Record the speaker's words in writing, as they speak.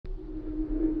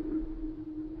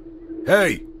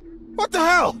Hey! What the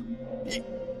hell?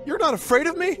 You're not afraid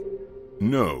of me?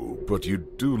 No, but you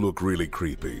do look really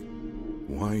creepy.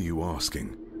 Why are you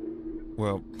asking?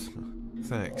 Well,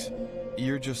 thanks.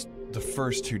 You're just the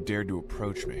first who dared to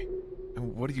approach me.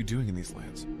 And what are you doing in these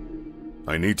lands?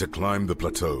 I need to climb the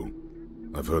plateau.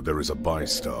 I've heard there is a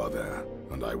bi-star there,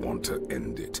 and I want to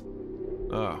end it.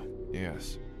 Ah,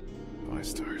 yes.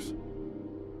 Bi-stars.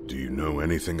 Do you know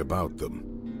anything about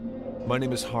them? My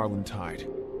name is Harlin,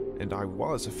 and I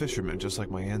was a fisherman just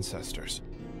like my ancestors.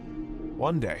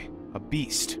 One day, a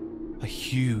beast, a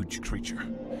huge creature,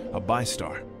 a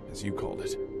bi-star, as you called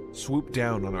it, swooped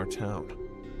down on our town.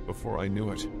 Before I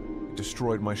knew it, it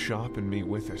destroyed my shop and me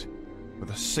with it, with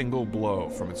a single blow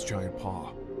from its giant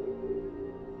paw.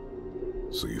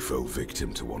 So you fell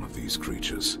victim to one of these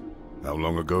creatures. How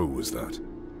long ago was that?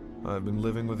 I've been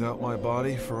living without my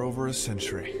body for over a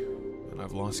century, and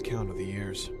I've lost count of the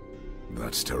years.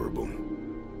 That's terrible.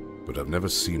 But I've never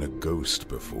seen a ghost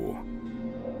before.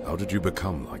 How did you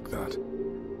become like that?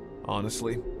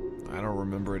 Honestly, I don't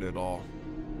remember it at all.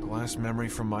 The last memory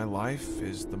from my life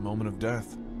is the moment of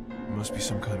death. It must be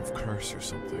some kind of curse or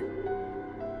something.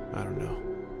 I don't know.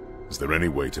 Is there any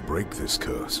way to break this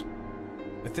curse?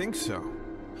 I think so.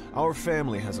 Our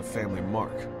family has a family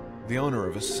mark. The owner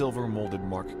of a silver-molded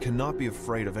mark cannot be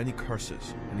afraid of any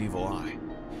curses, an evil eye.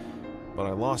 But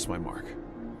I lost my mark,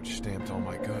 which stamped all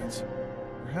my goods.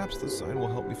 Perhaps the sign will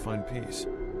help me find peace.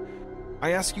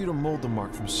 I ask you to mold the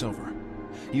mark from silver.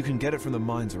 You can get it from the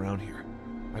mines around here.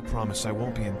 I promise I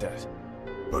won't be in debt.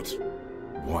 But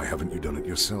why haven't you done it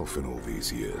yourself in all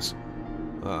these years?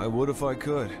 I would if I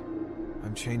could.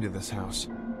 I'm chained to this house.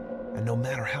 And no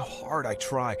matter how hard I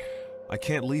try, I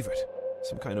can't leave it.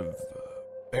 Some kind of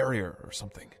barrier or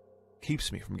something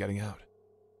keeps me from getting out.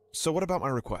 So what about my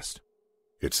request?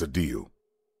 It's a deal.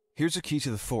 Here's a key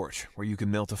to the forge where you can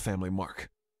melt a family mark.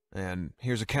 And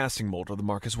here's a casting mold of the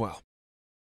mark as well.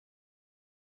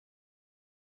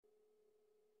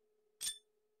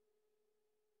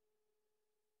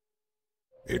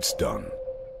 It's done.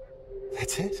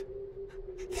 That's it?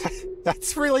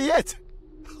 That's really it?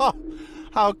 Oh,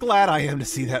 how glad I am to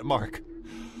see that mark.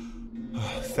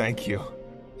 Oh, thank you.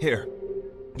 Here,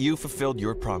 you fulfilled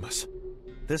your promise.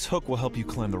 This hook will help you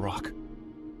climb the rock.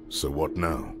 So what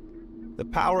now? The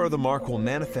power of the mark will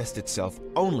manifest itself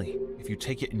only if you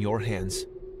take it in your hands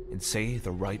and say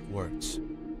the right words.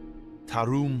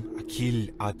 Tarum Akil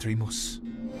Atrimus.